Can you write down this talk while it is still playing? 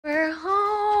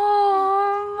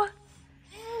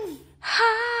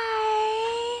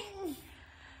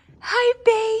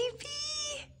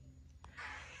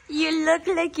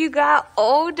look like you got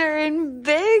older and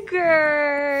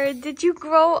bigger. Did you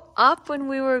grow up when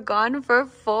we were gone for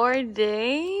 4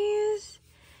 days?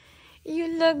 You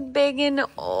look big and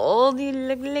old. You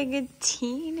look like a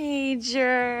teenager.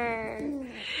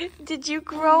 Did you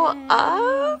grow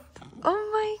up?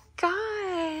 Oh my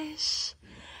gosh.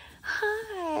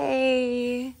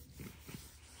 Hi.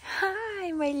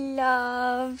 Hi, my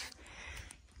love.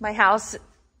 My house,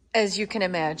 as you can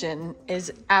imagine,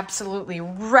 is absolutely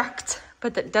wrecked,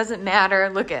 but that doesn't matter.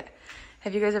 Look at,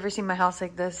 have you guys ever seen my house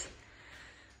like this?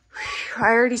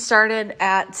 I already started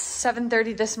at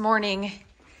 7:30 this morning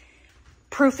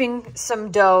proofing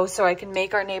some dough so I can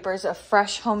make our neighbors a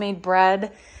fresh homemade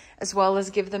bread, as well as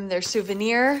give them their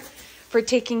souvenir for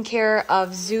taking care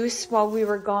of Zeus while we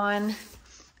were gone.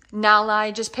 Nala,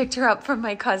 I just picked her up from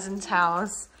my cousin's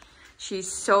house.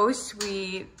 She's so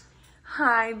sweet.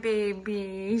 Hi,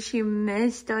 baby. She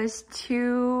missed us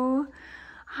too.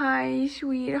 Hi,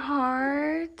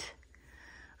 sweetheart.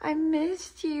 I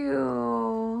missed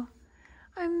you.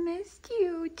 I missed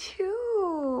you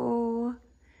too.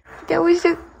 That was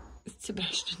a...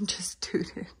 Sebastian just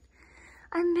tooted.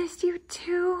 I missed you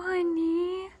too,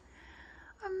 honey.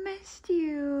 I missed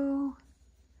you.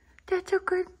 That's a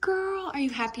good girl. Are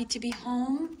you happy to be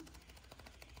home?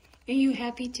 Are you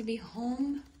happy to be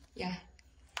home? Yeah.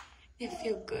 You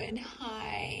feel good.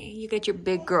 Hi. You got your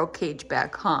big girl cage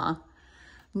back, huh?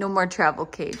 No more travel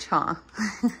cage, huh?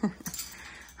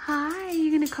 Hi.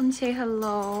 You gonna come say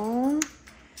hello?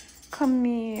 Come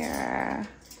here.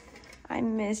 I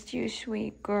missed you,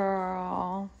 sweet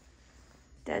girl.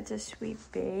 That's a sweet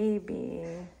baby.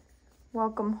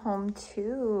 Welcome home,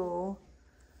 too.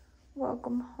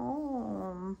 Welcome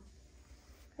home.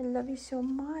 I love you so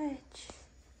much.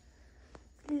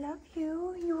 I love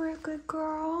you. You were a good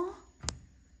girl.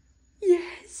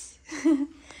 Yes.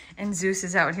 And Zeus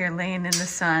is out here laying in the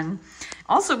sun.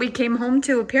 Also, we came home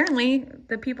to, apparently,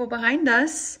 the people behind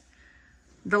us.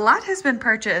 The lot has been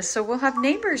purchased, so we'll have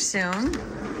neighbors soon.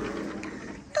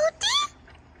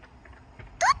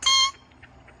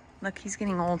 Look, he's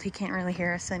getting old. He can't really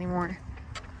hear us anymore.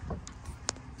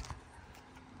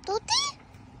 Tuti?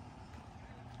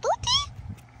 Tuti?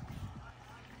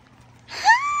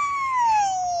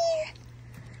 Hi!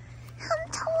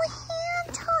 I'm so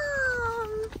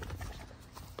handsome.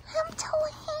 I'm so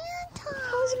handsome.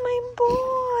 How's my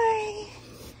boy?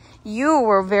 You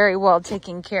were very well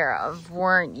taken care of,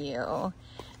 weren't you?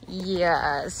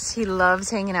 Yes, he loves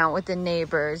hanging out with the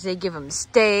neighbors. They give him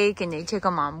steak and they take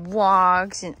him on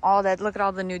walks and all that. Look at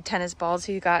all the new tennis balls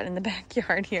he got in the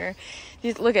backyard here.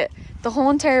 Just look at, the whole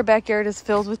entire backyard is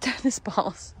filled with tennis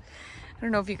balls. I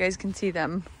don't know if you guys can see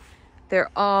them.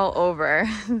 They're all over.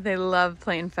 They love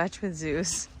playing fetch with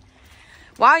Zeus.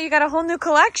 Wow, you got a whole new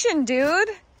collection, dude.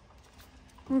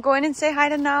 I'm going and say hi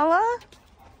to Nala.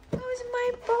 Who's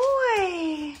my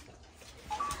boy?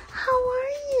 How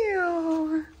are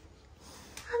you?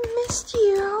 I missed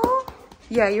you.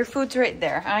 Yeah, your food's right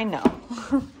there. I know.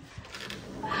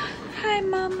 Hi,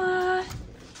 Mama.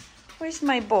 Where's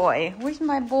my boy? Where's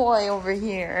my boy over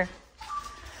here?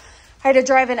 I had to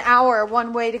drive an hour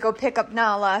one way to go pick up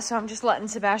Nala, so I'm just letting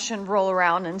Sebastian roll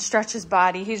around and stretch his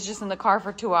body. He's just in the car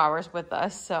for 2 hours with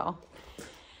us, so.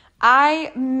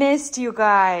 I missed you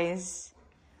guys.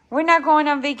 We're not going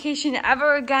on vacation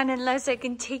ever again unless I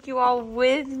can take you all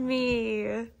with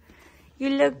me. You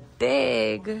look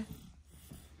big.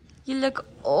 You look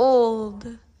old.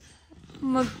 Oh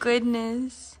my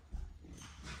goodness.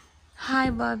 Hi,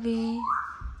 Bubby.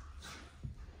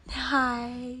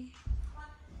 Hi.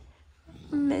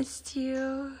 Missed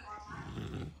you.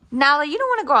 Nala, you don't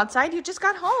want to go outside. You just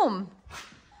got home.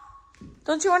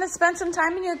 Don't you want to spend some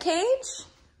time in your cage?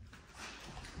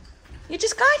 You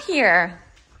just got here.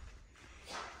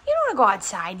 You don't want to go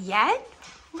outside yet,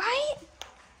 right?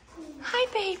 Hi,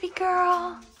 baby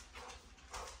girl.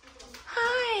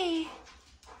 Hi.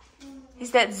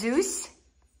 Is that Zeus?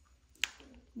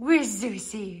 Where's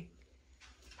Zeusy?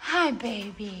 Hi,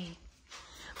 baby.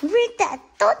 Where's that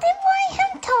dirty boy?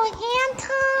 Him so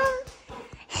handsome.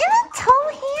 Him so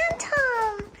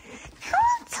handsome.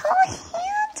 Him so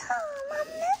handsome. I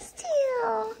missed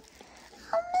you.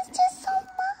 I missed you so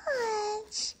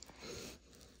much.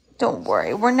 Don't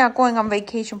worry. We're not going on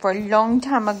vacation for a long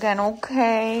time again,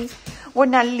 okay? We're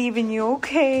not leaving you,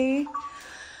 okay?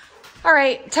 All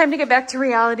right, time to get back to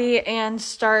reality and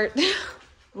start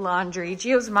laundry.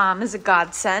 Gio's mom is a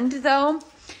godsend, though.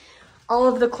 All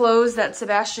of the clothes that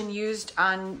Sebastian used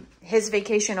on his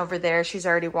vacation over there, she's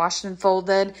already washed and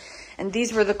folded. And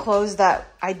these were the clothes that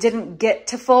I didn't get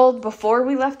to fold before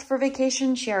we left for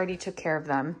vacation. She already took care of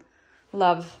them.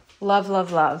 Love, love,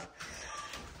 love, love.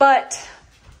 But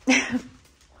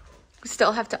We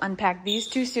still have to unpack these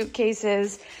 2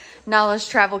 suitcases. Nala's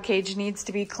travel cage needs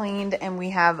to be cleaned, and we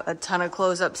have a ton of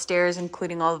clothes upstairs,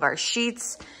 including all of our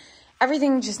sheets.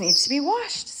 Everything just needs to be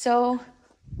washed. So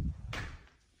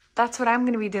that's what I'm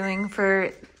gonna be doing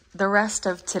for the rest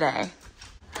of today.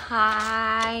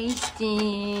 Hi,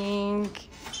 Stink.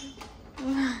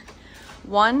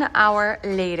 1 hour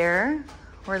later,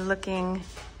 we're looking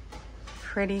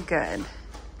pretty good.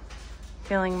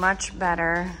 Feeling much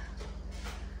better.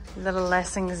 A little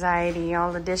less anxiety.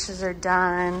 All the dishes are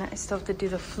done. I still have to do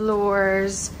the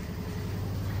floors.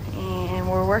 And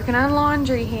we're working on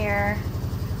laundry here.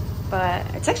 But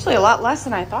it's actually a lot less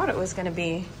than I thought it was gonna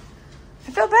be.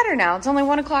 I feel better now. It's only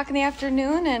 1 o'clock in the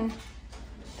afternoon and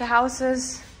the house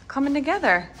is coming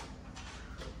together.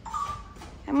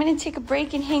 I'm gonna take a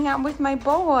break and hang out with my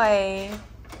boy.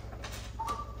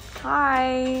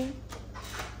 Hi.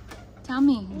 Tell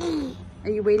me, are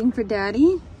you waiting for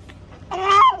Daddy?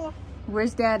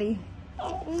 Where's Daddy?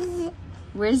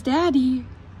 Where's Daddy?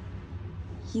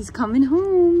 He's coming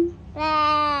home.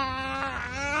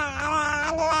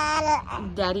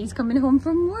 Daddy's coming home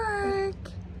from work.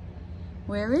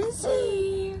 Where is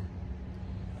he?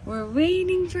 We're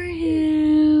waiting for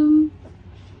him.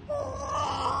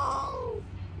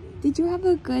 Did you have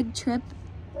a good trip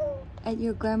at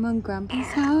your grandma and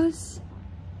grandpa's house?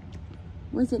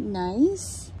 Was it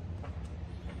nice?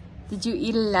 Did you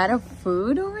eat a lot of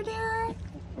food over there?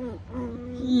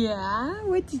 Yeah?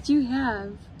 What did you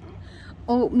have?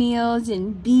 Oatmeals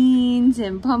and beans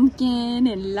and pumpkin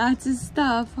and lots of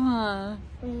stuff, huh?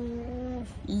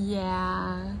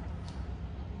 Yeah.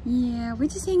 Yeah, we're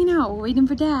just hanging out. We're waiting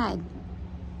for Dad.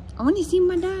 I want to see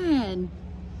my dad.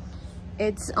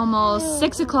 It's almost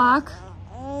 6 o'clock.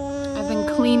 I've been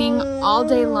cleaning all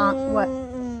day long. What?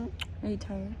 Are you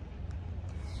tired?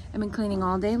 I've been cleaning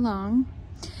all day long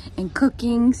and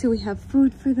cooking so we have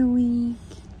food for the week.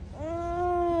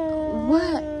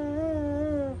 What?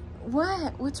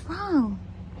 What? What's wrong?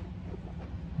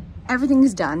 Everything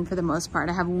is done for the most part.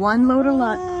 I have 1 load of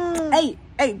laundry.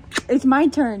 Hey, it's my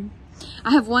turn.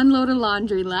 I have 1 load of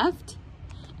laundry left.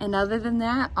 And other than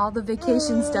that, all the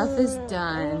vacation stuff is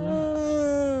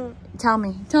done. Tell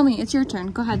me, it's your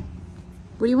turn. Go ahead.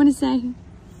 What do you want to say?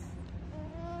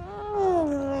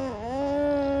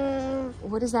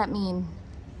 What does that mean?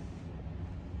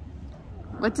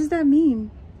 What does that mean?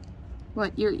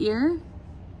 What, your ear?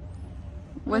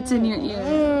 What's in your ear?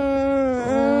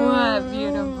 What,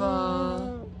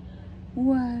 beautiful.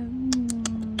 What?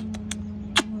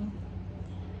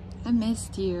 I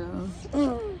missed you.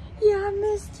 Yeah, I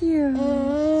missed you.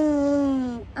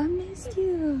 I missed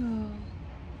you.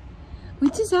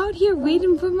 We're just out here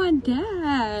waiting for my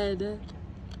dad.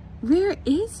 Where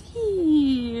is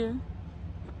he?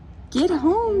 Get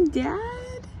home,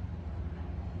 Dad.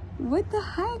 What the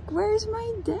heck? Where's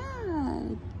my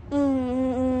dad?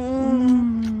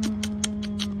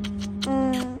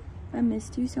 I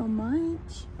missed you so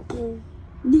much.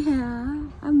 Yeah,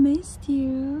 I missed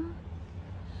you.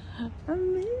 I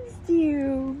missed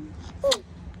you.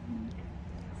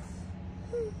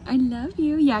 I love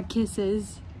you. Yeah,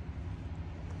 kisses.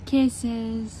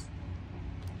 Kisses.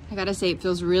 I gotta say, it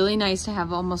feels really nice to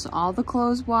have almost all the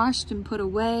clothes washed and put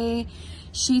away.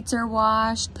 Sheets are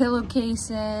washed,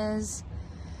 pillowcases.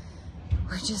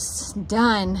 We're just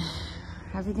done.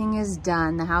 Everything is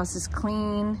done. The house is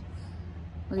clean.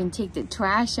 We're gonna take the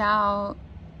trash out.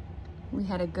 We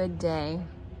had a good day,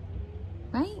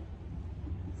 right?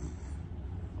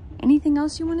 Anything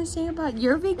else you want to say about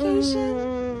your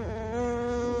vacation?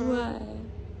 What?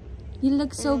 You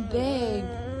look so big.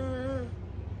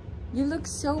 You look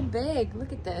so big.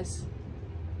 Look at this.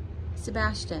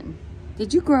 Sebastian,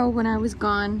 did you grow when I was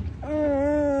gone?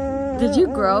 Did you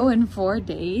grow in 4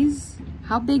 days?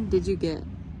 How big did you get?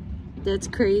 That's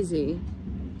crazy.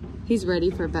 He's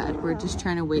ready for bed. We're just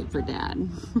trying to wait for Dad.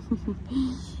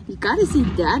 You gotta see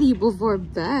Daddy before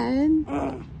bed.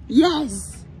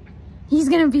 Yes! He's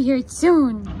gonna be here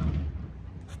soon.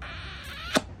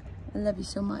 I love you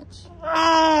so much.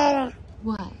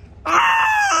 What?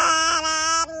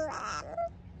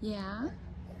 Yeah?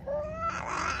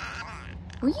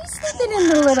 Were you sleeping in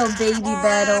the little baby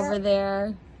bed over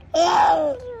there?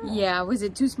 Yeah, was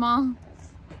it too small?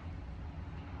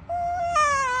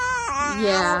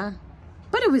 Yeah.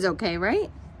 But it was okay, right?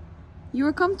 You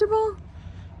were comfortable?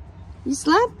 You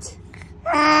slept?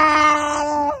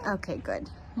 Okay, good.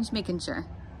 I'm just making sure.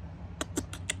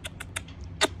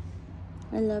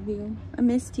 I love you. I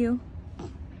missed you.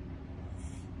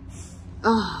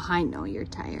 Oh, I know you're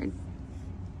tired.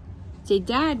 Say,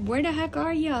 Dad, where the heck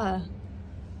are ya?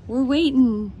 We're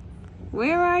waiting.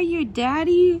 Where are you,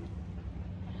 Daddy?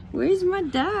 Where's my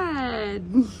dad?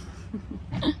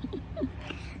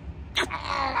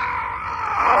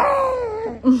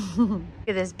 Look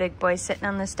at this big boy sitting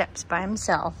on the steps by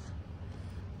himself.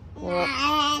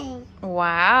 Wow,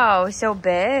 so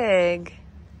big.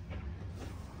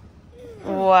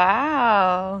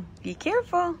 Wow. Be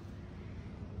careful.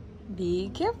 Be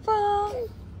careful.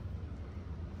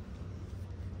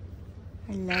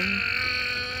 I love you.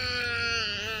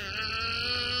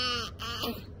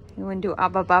 You want to do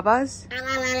Abba Babas?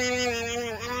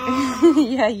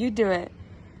 Yeah, you do it.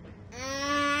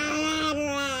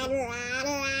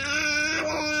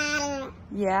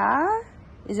 Yeah?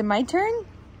 Is it my turn?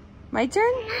 My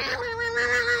turn?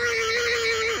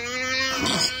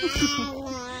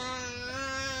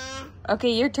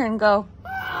 Okay, your turn, go.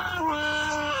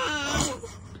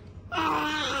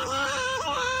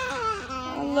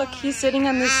 Oh, look, he's sitting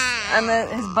on this,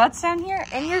 his butt's down here,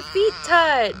 and your feet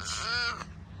touch.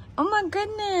 Oh my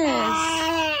goodness.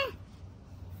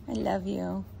 I love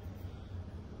you.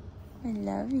 I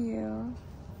love you.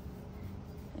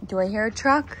 Do I hear a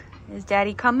truck? Is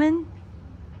Daddy coming?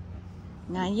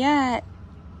 Not yet.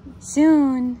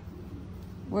 Soon.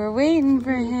 We're waiting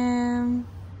for him.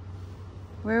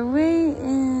 We're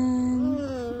waiting.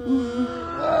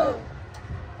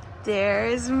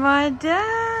 There's my dad.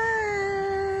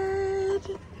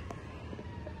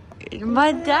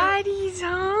 My daddy's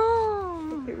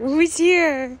home. Who's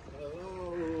here?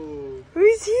 Hello.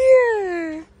 Who's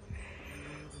here?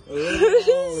 Hello.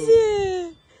 Who's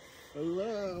here?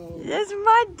 Hello. That's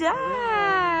my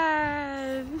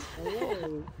dad.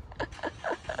 Hello.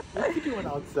 What you doing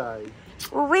outside?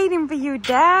 We're waiting for you,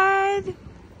 Dad.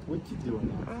 What you doing?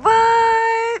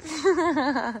 What?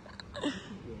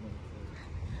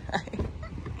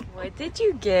 What did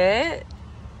you get?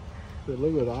 So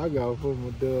look what I got for my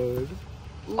dad.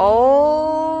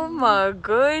 Oh my What you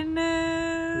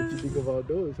goodness. think about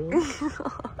those, huh?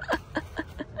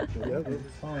 Yeah, that's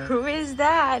fine. Who is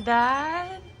that,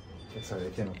 Dad? Sorry, I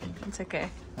can't open it. It's okay.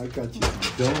 I got you some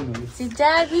donuts. See,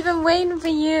 Dad, we've been waiting for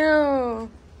you.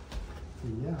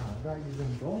 Yeah, I got you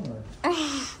some donuts.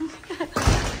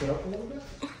 Spit up a little bit?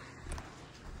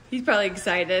 He's probably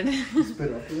excited.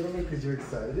 Spit up a little bit because you're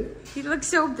excited? He looks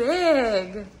so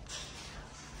big.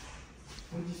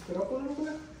 Would you spit up a little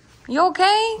bit? You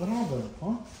okay? What happened,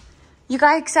 huh? You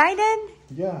got excited?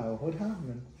 Yeah, what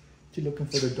happened? You looking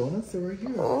for the donuts? They're right here.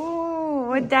 Oh,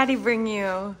 what Daddy bring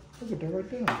you? Look at that right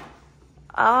there.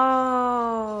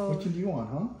 Oh, Which one do you want,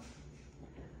 huh?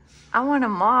 I want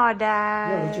them all, Dad.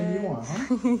 Yeah, which one do you want,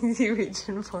 huh? He's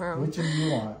reaching for him. Which one do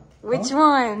you want? Which Huh?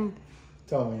 one?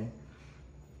 Tell me.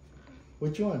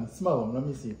 Which one? Smell them. Let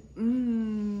me see.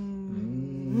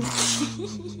 Mmm.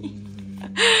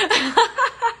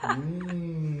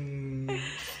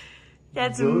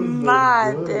 That's Those look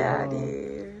my good,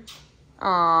 daddy.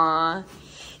 Aw.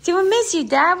 See, we miss you,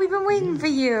 Dad. We've been waiting for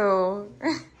you.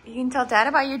 You can tell Dad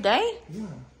about your day? Yeah.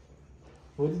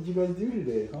 What did you guys do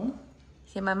today, huh?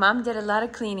 See, my mom did a lot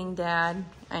of cleaning, Dad.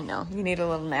 I know. You need a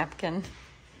little napkin.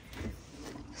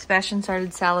 Sebastian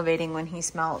started salivating when he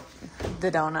smelled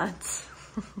the donuts.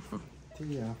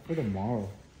 Yeah, for tomorrow.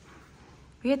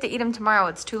 We have to eat them tomorrow.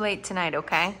 It's too late tonight,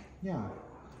 okay? Yeah,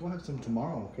 we'll have some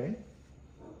tomorrow, okay?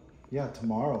 Yeah,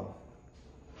 tomorrow.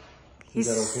 He's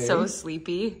that okay? so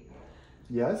sleepy.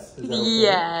 Yes? Is that okay?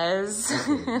 Yes.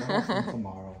 Okay, we'll have some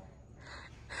tomorrow.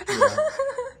 Yeah,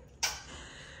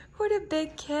 What a big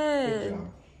good kid.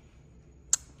 job.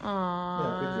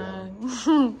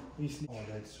 Aww. You sleep. Oh,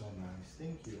 that's so nice.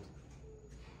 Thank you.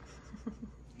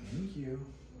 Thank you.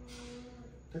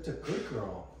 That's a good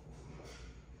girl.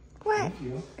 What? Thank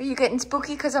you. Are you getting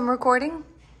spooky because I'm recording?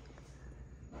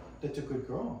 That's a good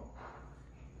girl.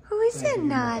 Who is Can I it, give you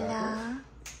more Nala?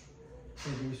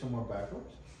 Can I give you some more back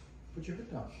rubs? Put your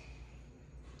head down.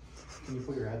 Can you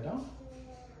put your head down?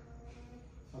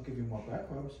 I'll give you more back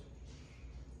rubs.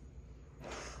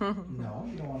 No,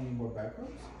 you don't want any more back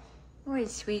rubs? What a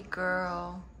sweet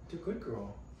girl. It's a good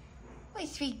girl. What a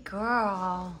sweet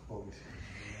girl. Always.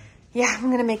 Yeah,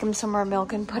 I'm gonna make him some more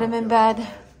milk and put him in bed.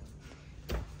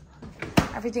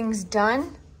 Everything's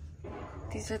done.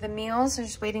 These are the meals. I'm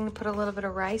just waiting to put a little bit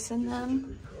of rice in them.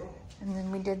 Good girl. And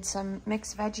then we did some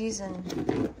mixed veggies and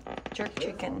jerk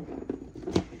chicken.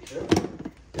 Yeah,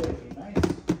 be nice.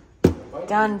 Bye.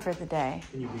 Done for the day.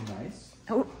 Can you be nice?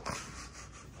 Oh,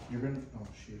 You're gonna. Oh,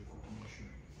 shoot.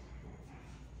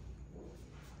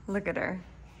 look at her.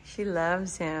 She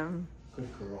loves him. Good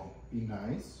girl. Be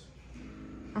nice.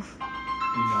 Be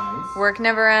nice. Work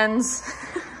never ends.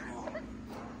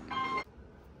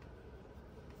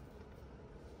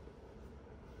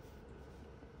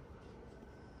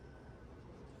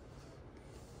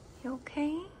 You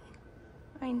okay?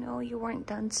 I know you weren't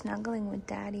done snuggling with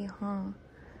Daddy, huh?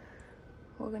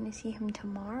 We're gonna see him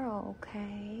tomorrow,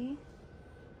 okay?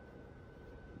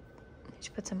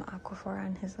 Just put some Aquaphor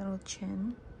on his little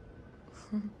chin.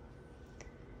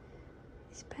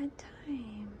 It's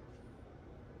bedtime.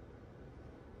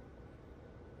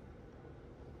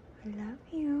 I love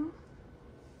you.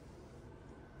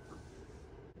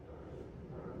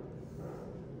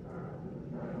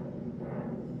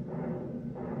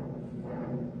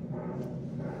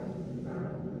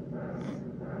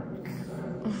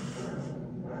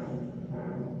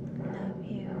 Love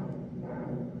you.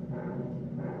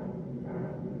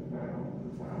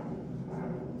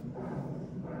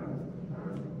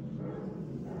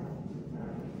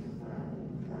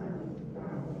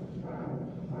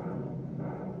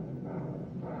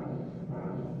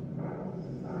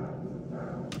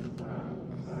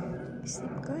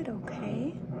 Sleep good,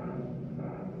 okay?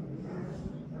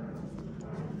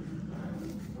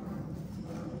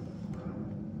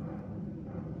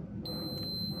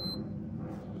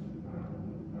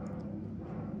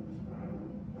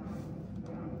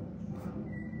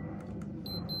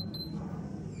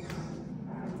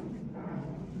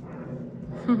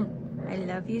 I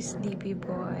love you, sleepy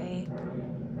boy.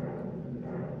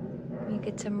 You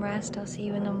get some rest. I'll see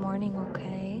you in the morning,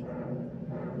 okay?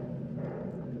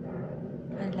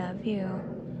 I love you.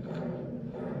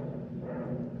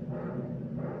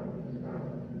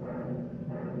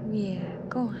 Yeah,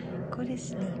 go on. Go to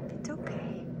sleep. It's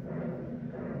okay.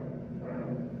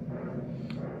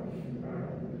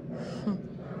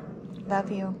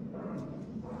 Love you.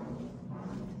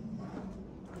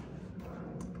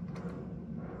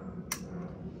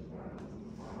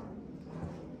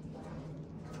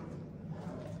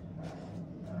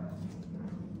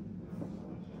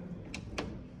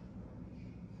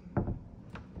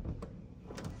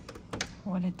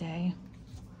 What a day.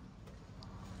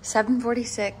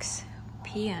 7:46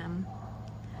 p.m.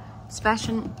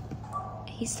 Sebastian,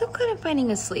 he's still kind of finding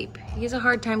his sleep. He has a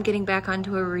hard time getting back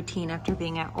onto a routine after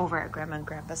being over at Grandma and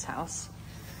Grandpa's house.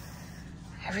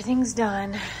 Everything's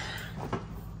done.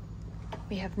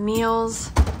 We have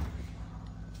meals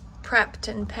prepped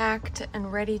and packed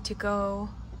and ready to go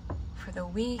for the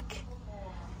week.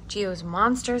 Gio's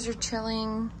monsters are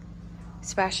chilling.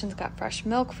 Sebastian's got fresh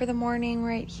milk for the morning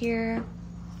right here.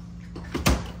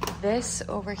 This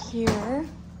over here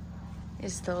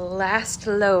is the last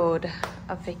load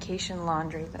of vacation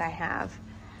laundry that I have.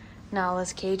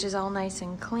 Nala's cage is all nice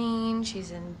and clean.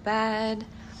 She's in bed.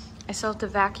 I still have to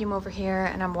vacuum over here,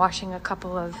 and I'm washing a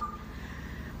couple of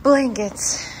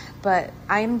blankets, but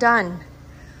I'm done.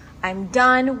 I'm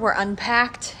done. We're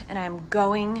unpacked, and I'm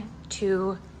going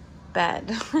to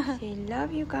bed. Okay,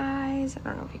 love you guys. I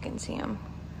don't know if you can see them.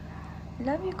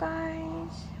 Love you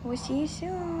guys. We'll see you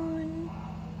soon.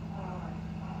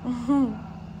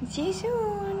 See you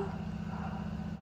soon.